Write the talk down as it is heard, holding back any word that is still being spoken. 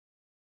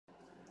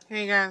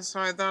Hey guys, so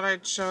I thought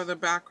I'd show the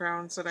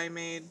backgrounds that I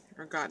made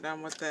or got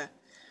done with the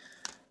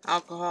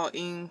alcohol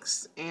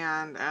inks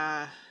and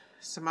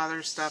some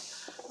other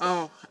stuff.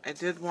 Oh, I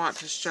did want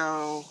to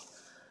show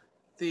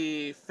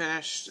the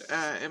finished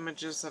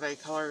images that I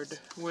colored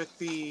with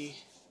the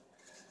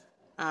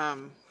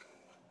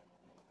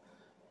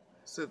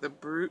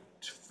Brute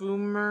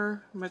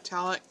Fumer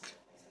metallic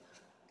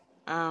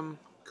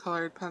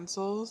colored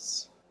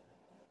pencils.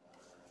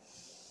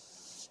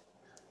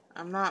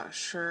 I'm not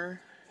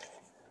sure.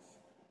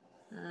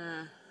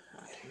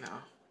 No.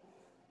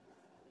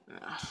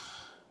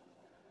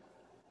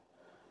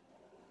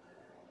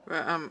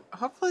 But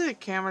hopefully the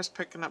camera's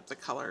picking up the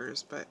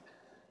colors, but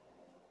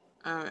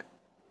it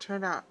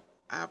turned out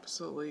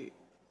absolutely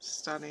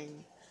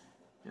stunning.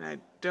 And I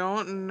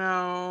don't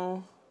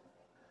know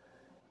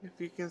if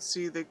you can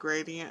see the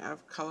gradient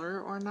of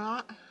color or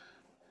not.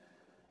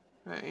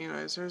 But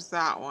anyways, there's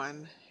that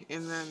one.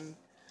 And then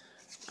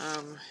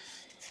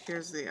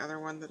here's the other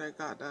one that I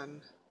got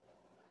done.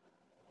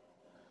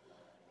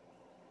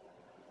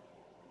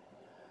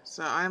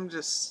 So I'm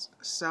just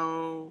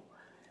so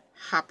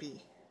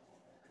happy.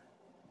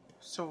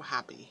 So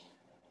happy.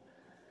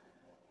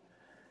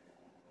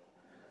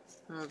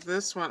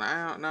 This one,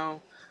 I don't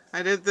know.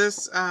 I did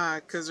this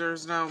because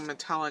there's no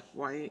metallic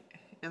white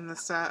in the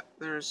set.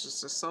 There's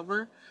just a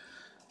silver.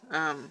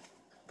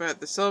 But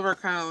the silver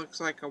kind of looks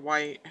like a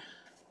white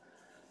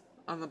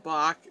on the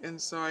black.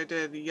 And so I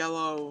did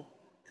yellow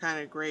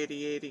kind of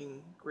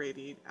gradient.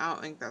 I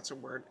don't think that's a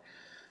word.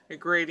 A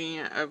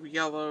gradient of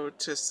yellow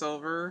to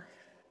silver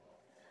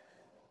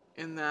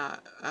in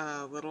that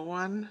little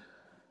one.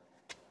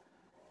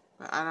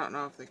 But I don't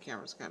know if the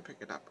camera's going to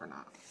pick it up or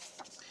not.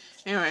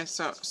 Anyway,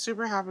 so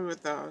super happy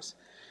with those.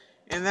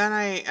 And then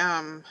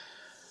I've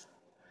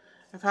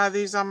had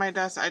these on my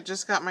desk. I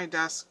just got my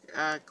desk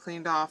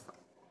cleaned off.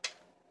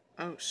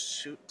 Oh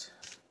shoot.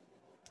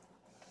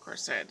 Of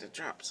course I had to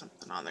drop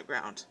something on the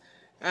ground.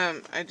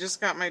 I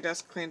just got my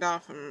desk cleaned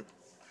off. I'm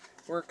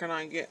working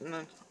on getting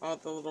all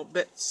the little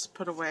bits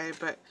put away,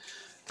 but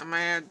I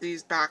had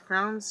these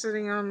backgrounds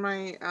sitting on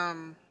my,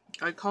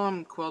 I call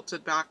them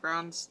quilted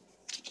backgrounds.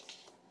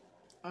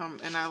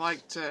 And I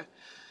like to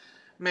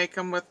make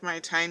them with my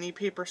tiny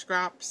paper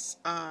scraps,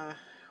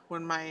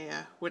 when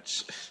my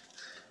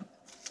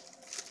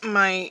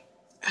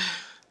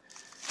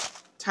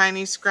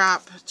tiny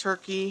scrap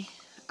turkey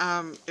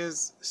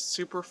is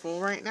super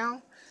full right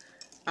now.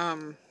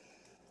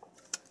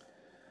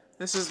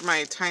 This is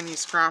my tiny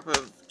scrap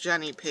of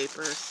Jenny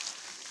paper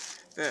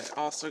that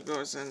also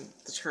goes in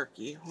the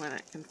turkey when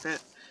it can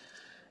fit.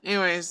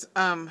 Anyways,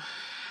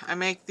 I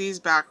make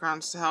these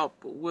backgrounds to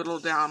help whittle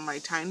down my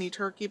tiny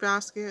turkey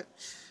basket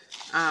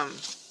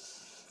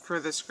for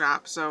the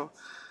scrap. So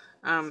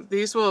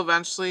these will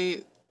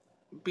eventually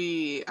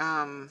be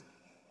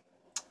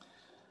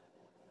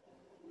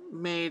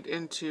made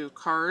into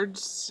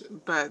cards,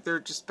 but they're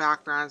just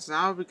backgrounds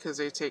now because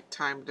they take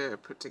time to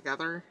put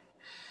together.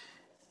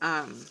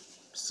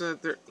 So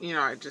they're, you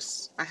know,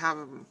 I have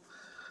them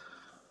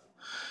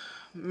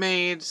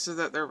made so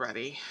that they're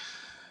ready.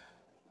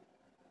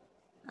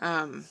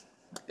 And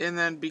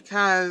then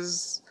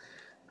because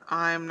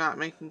I'm not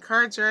making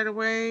cards right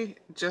away,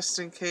 just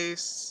in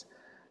case,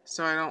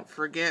 so I don't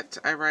forget,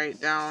 I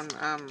write down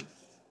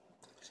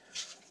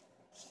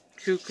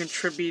who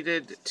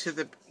contributed to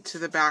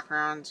the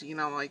background. You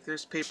know, like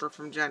there's paper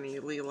from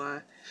Jenny,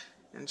 Leela,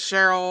 and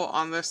Cheryl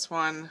on this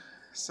one.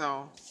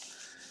 So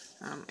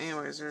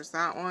anyways, there's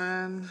that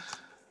one.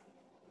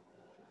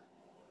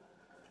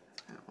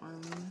 That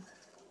one.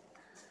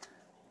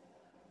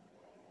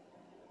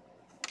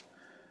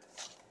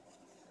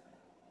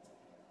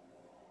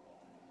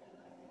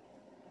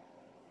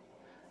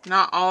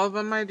 Not all of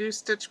them I do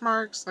stitch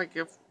marks. Like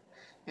if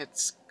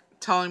it's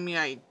telling me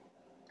I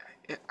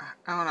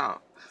don't know.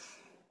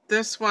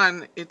 This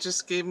one, it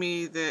just gave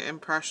me the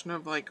impression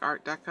of like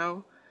Art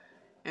Deco.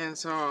 And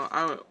so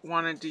I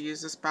wanted to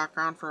use this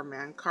background for a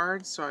man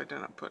card, so I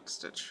didn't put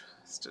stitch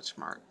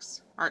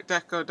marks. Art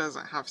Deco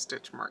doesn't have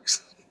stitch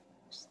marks.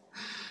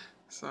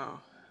 So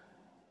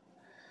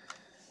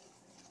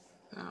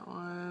that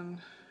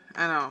one,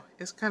 I know,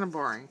 it's kind of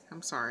boring.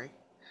 I'm sorry.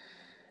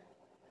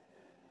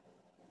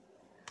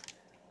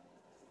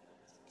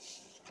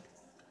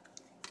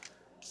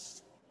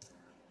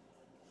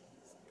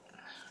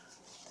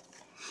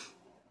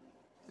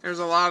 There's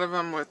a lot of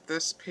them with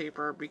this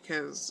paper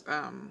because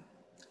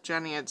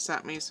Jenny had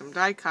sent me some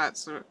die cuts.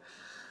 So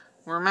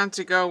we're meant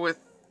to go with,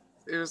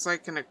 it was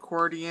like an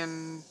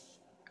accordion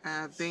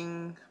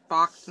an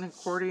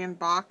accordion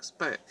box,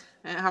 but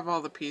I didn't have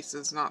all the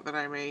pieces. Not that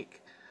I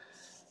make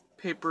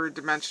paper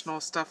dimensional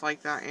stuff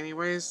like that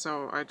anyways,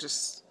 so I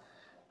just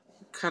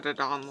cut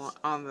it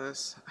on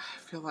this. I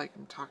feel like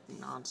I'm talking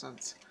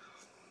nonsense.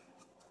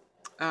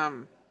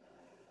 It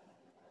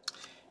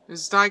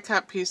was die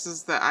cut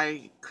pieces that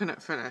I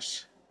couldn't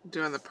finish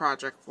doing the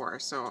project for,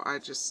 so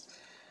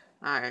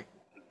I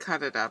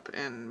cut it up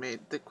and made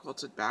the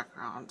quilted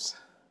backgrounds.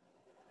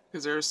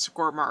 Because there's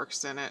score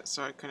marks in it,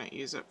 so I couldn't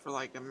use it for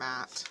like a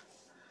mat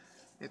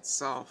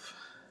itself.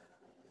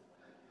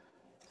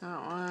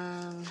 That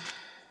one.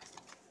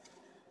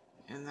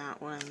 And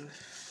that one.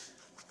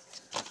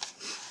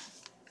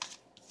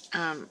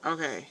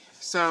 Okay,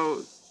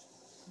 so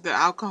the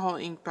alcohol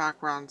ink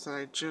backgrounds that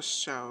I just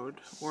showed,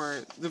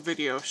 or the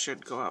video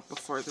should go up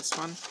before this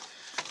one.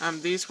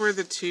 These were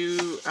the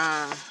two,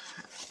 I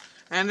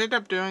ended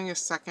up doing a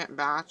second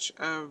batch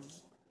of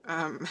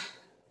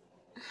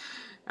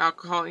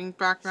alcohol ink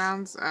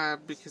backgrounds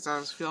because I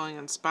was feeling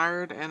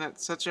inspired, and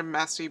it's such a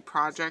messy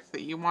project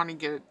that you want to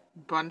get a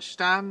bunch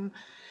done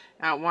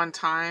at one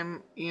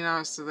time, you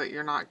know, so that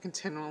you're not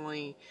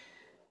continually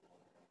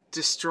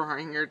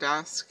destroying your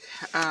desk.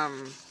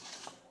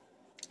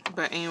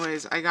 But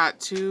anyways, I got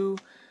two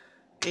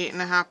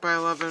 8.5 by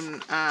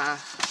 11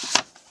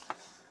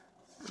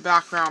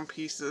 background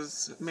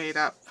pieces made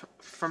up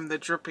from the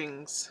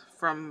drippings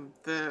from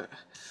the...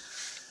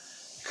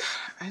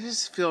 I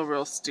just feel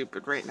real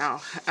stupid right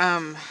now.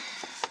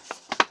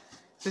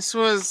 This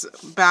was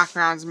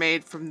backgrounds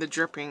made from the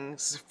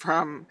drippings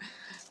from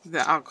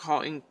the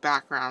alcohol ink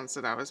backgrounds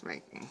that I was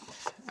making.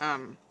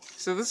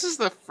 So this is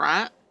the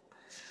front,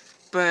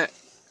 but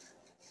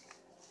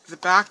the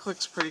back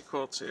looks pretty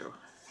cool too.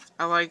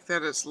 I like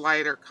that it's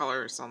lighter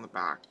colors on the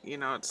back. You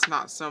know, it's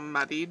not so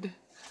muddied.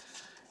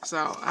 So,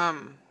 I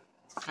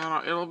don't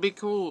know, it'll be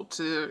cool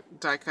to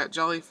die cut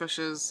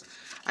jellyfishes.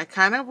 I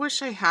kind of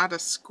wish I had a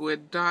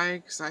squid die,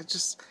 because I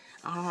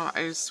don't know,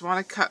 I just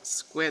want to cut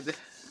squid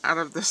out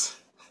of this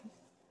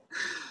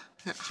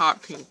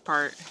hot pink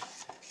part.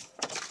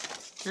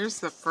 Here's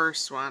the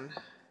first one.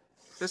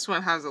 This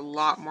one has a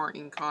lot more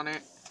ink on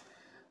it,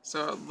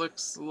 so it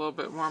looks a little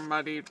bit more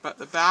muddied, but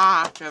the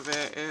back of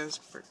it is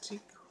pretty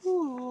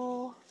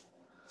cool.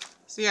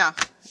 So yeah,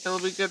 it'll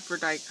be good for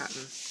die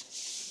cutting.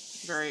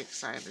 Very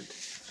excited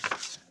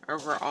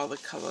over all the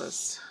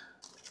colors.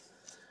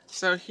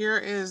 So here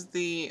is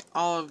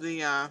all of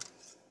the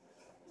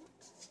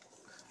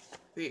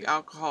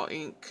alcohol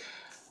ink.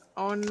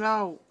 Oh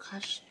no,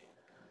 gosh,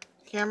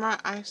 camera,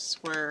 I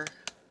swear.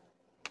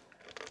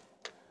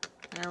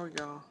 There we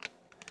go.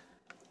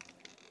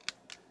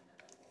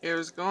 It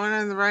was going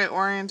in the right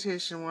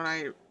orientation when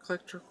I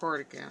clicked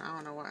record again. I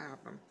don't know what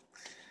happened.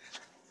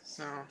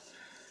 So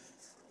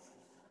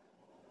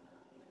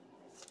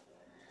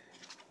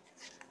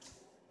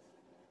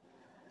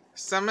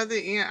some of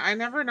the, I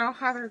never know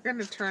how they're going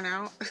to turn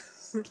out.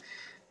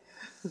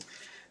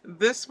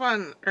 This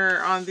one,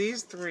 or on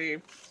these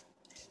three,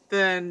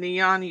 the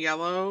neon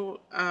yellow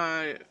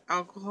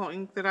alcohol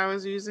ink that I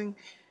was using,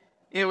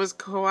 it was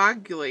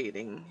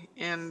coagulating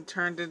and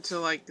turned into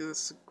like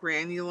this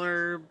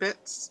granular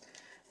bits.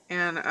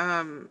 And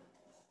I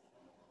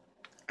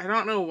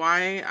don't know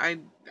why.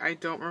 I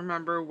don't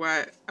remember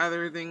what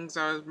other things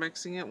I was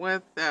mixing it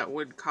with that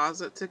would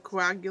cause it to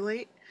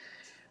coagulate.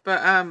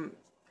 But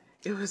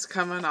it was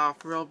coming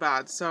off real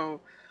bad.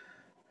 So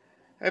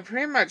I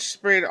pretty much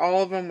sprayed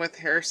all of them with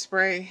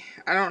hairspray.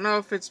 I don't know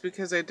if it's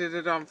because I did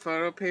it on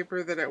photo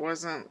paper that it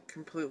wasn't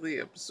completely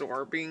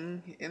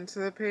absorbing into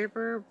the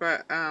paper,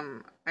 but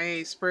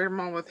I sprayed them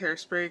all with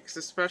hairspray, because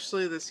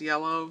especially this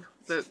yellow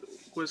that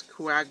was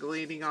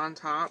coagulating on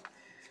top,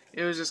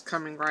 it was just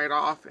coming right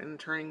off and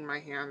turning my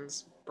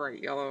hands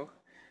bright yellow.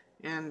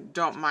 And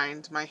don't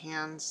mind my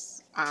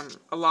hands.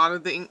 A lot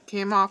of the ink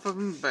came off of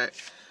them, but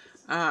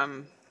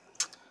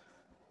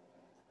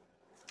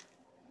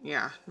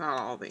yeah, not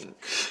all the ink.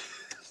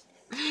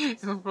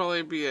 It'll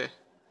probably be a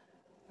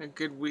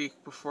good week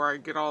before I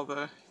get all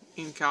the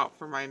ink out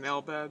for my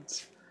nail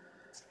beds,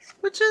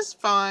 which is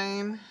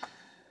fine.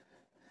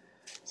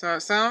 So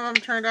some of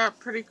them turned out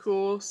pretty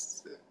cool.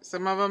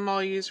 Some of them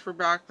I'll use for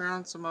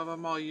background, some of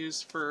them I'll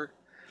use for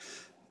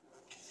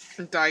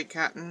die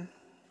cutting.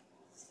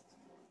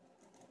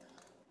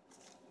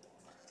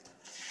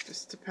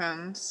 Just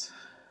depends.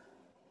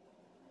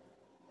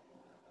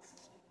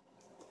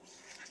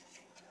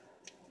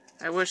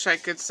 I wish I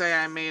could say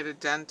I made a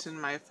dent in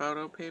my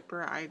photo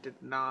paper. I did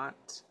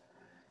not.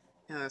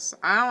 Yes,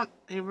 I don't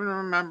even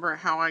remember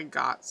how I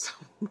got so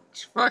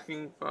much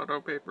fucking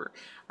photo paper.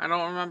 I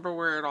don't remember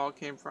where it all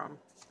came from.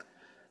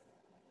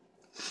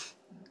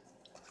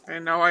 I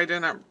know I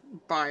didn't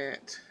buy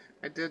it.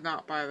 I did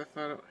not buy the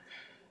photo.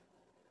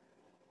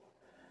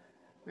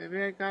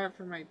 Maybe I got it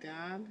from my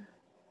dad?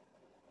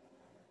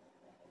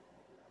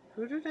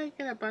 Who did I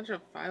get a bunch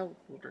of file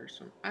folders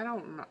from? I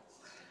don't know.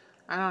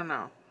 I don't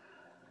know.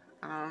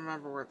 I don't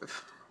remember where the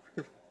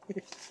photo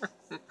came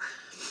from.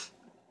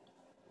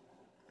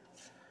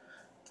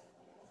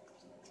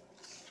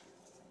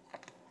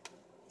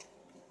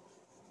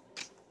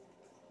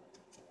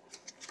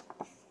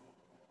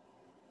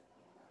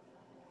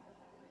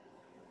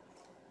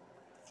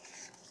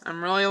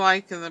 I'm really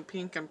liking the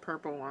pink and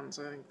purple ones.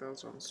 I think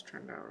those ones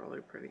turned out really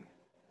pretty.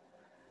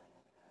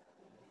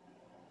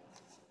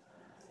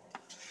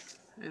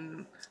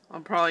 And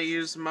I'll probably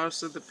use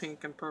most of the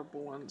pink and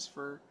purple ones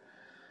for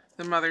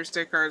the Mother's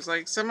Day cards.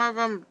 Like some of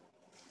them,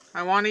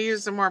 I want to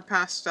use the more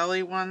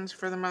pastel-y ones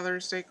for the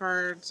Mother's Day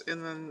cards.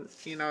 And then,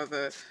 you know,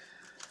 the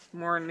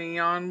more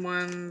neon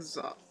ones,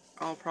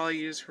 I'll probably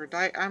use for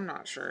die. I'm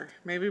not sure.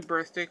 Maybe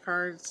birthday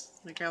cards.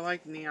 Like I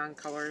like neon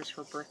colors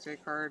for birthday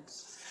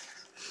cards.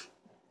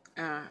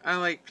 I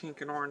like pink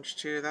and orange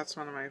too. That's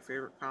one of my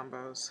favorite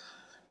combos.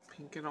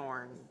 Pink and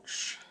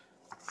orange.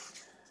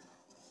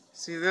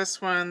 See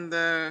this one,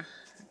 the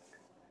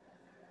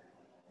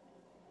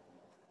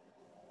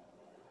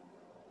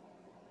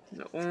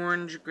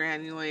orange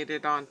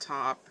granulated on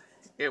top.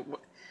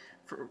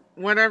 For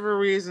whatever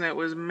reason, it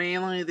was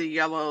mainly the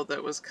yellow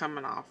that was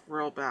coming off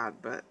real bad,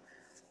 but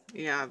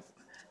yeah,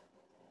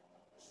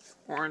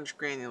 orange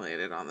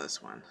granulated on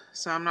this one.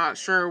 So I'm not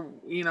sure,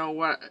 you know,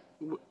 what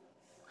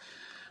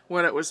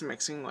it was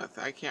mixing with.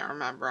 I can't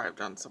remember. I've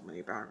done so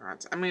many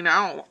backgrounds. I mean,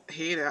 I don't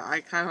hate it. I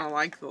kind of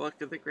like the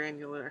look of the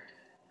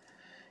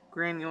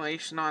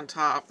granulation on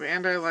top,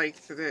 and I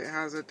like that it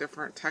has a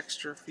different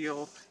texture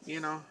feel, you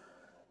know.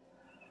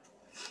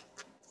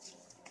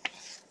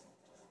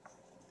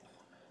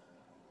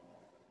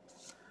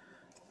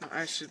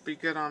 I should be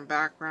good on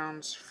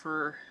backgrounds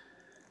for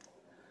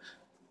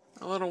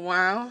a little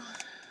while.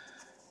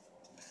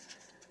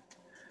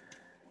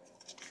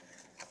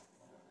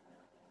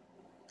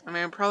 I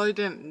mean, I probably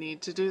didn't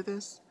need to do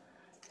this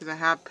because I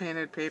have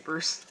painted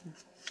papers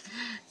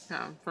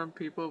from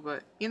people,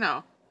 but you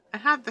know, I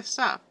have the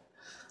stuff.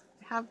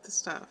 I have the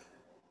stuff.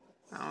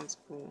 That one's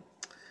cool.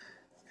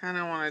 Kind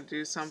of want to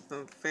do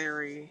something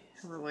fairy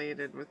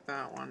related with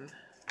that one.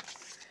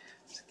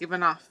 It's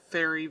giving off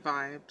fairy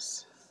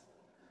vibes.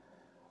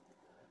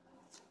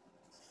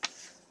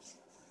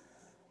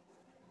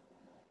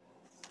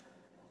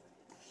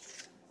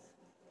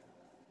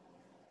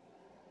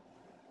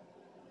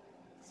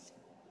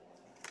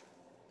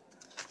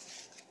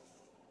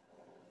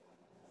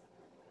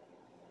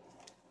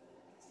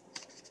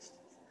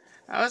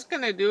 I was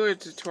going to do a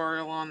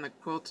tutorial on the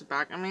quilted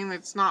back. I mean,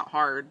 it's not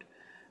hard.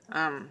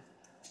 I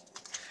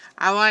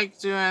like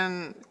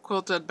doing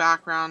quilted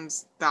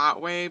backgrounds that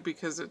way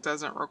because it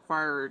doesn't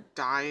require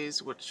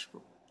dyes, which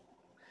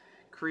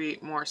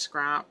create more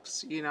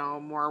scraps, you know,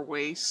 more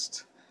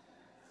waste.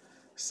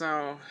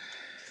 So,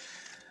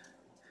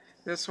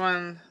 this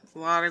one, a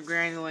lot of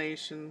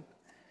granulation.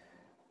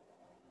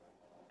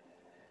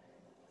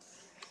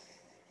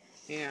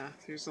 Yeah,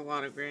 there's a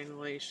lot of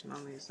granulation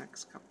on these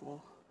next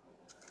couple.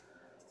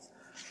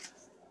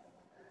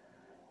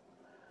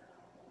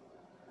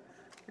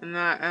 And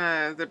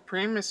that, the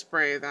Prima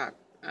spray, that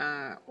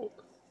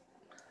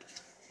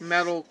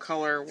metal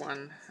color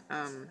one,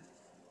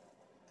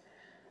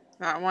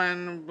 that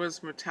one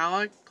was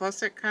metallic,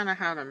 plus it kind of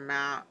had a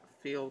matte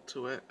feel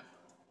to it.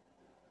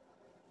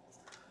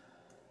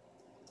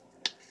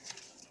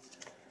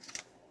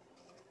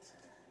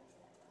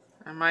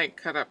 I might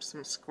cut up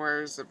some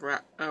squares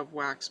of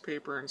wax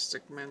paper and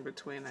stick them in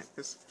between it,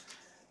 because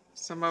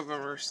some of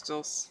them are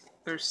still,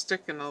 they're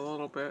sticking a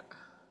little bit.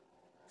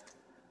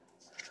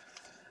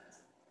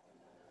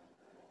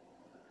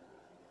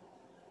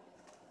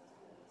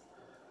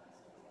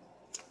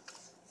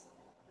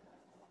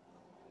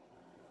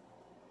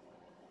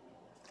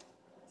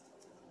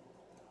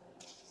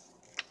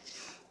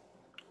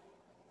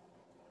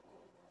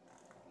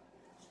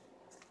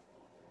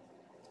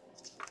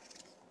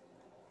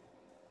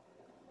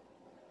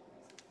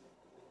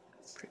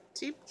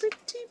 Pretty, pretty,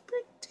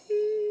 pretty.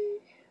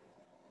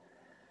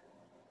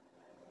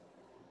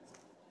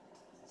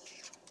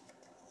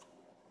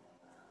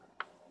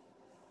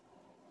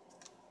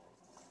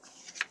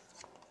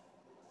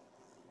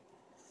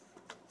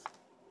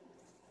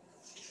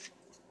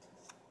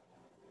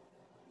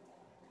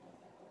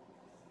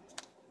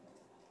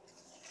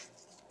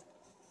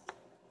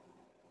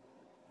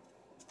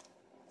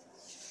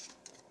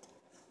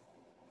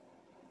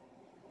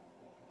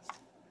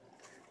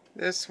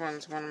 This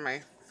one's one of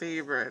my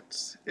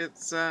favorites.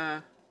 It's,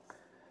 I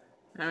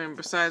mean,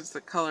 besides the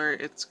color,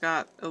 it's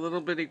got a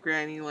little bit of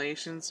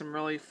granulation, some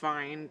really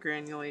fine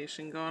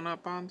granulation going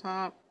up on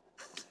top.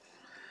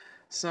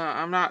 So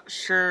I'm not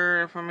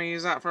sure if I'm going to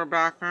use that for a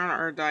background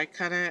or die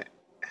cut it,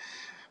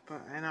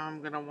 but I know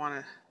I'm going to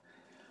want to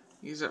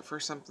use it for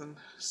something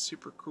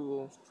super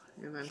cool.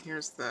 And then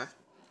here's the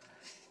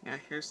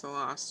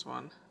last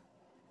one.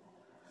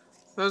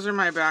 Those are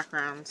my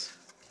backgrounds.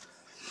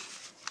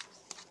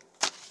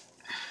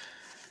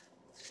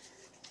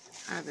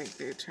 I think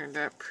they turned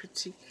out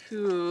pretty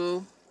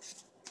cool.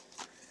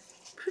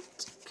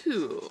 Pretty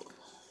cool.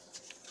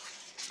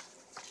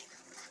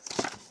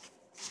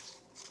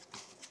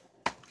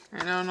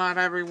 I know not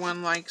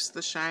everyone likes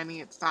the shiny.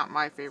 It's not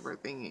my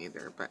favorite thing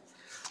either, but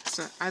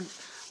so I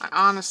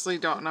honestly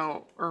don't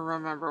know or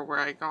remember where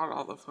I got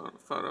all the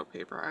photo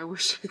paper. I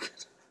wish I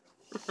could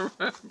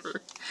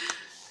remember.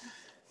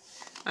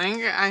 I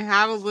think I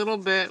had a little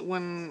bit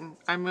when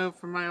I moved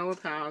from my old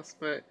house,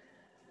 but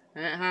I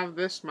didn't have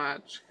this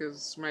much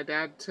because my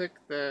dad took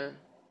the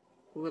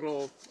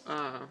little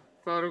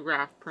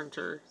photograph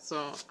printer, so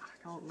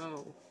I don't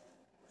know.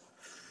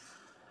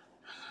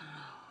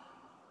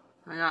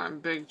 I got in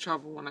big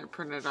trouble when I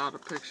printed out a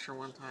picture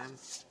one time.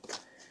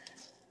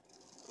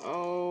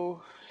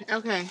 Oh,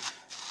 okay.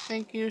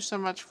 thank you so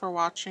much for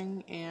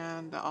watching,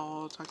 and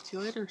I'll talk to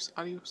you later.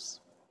 Adios.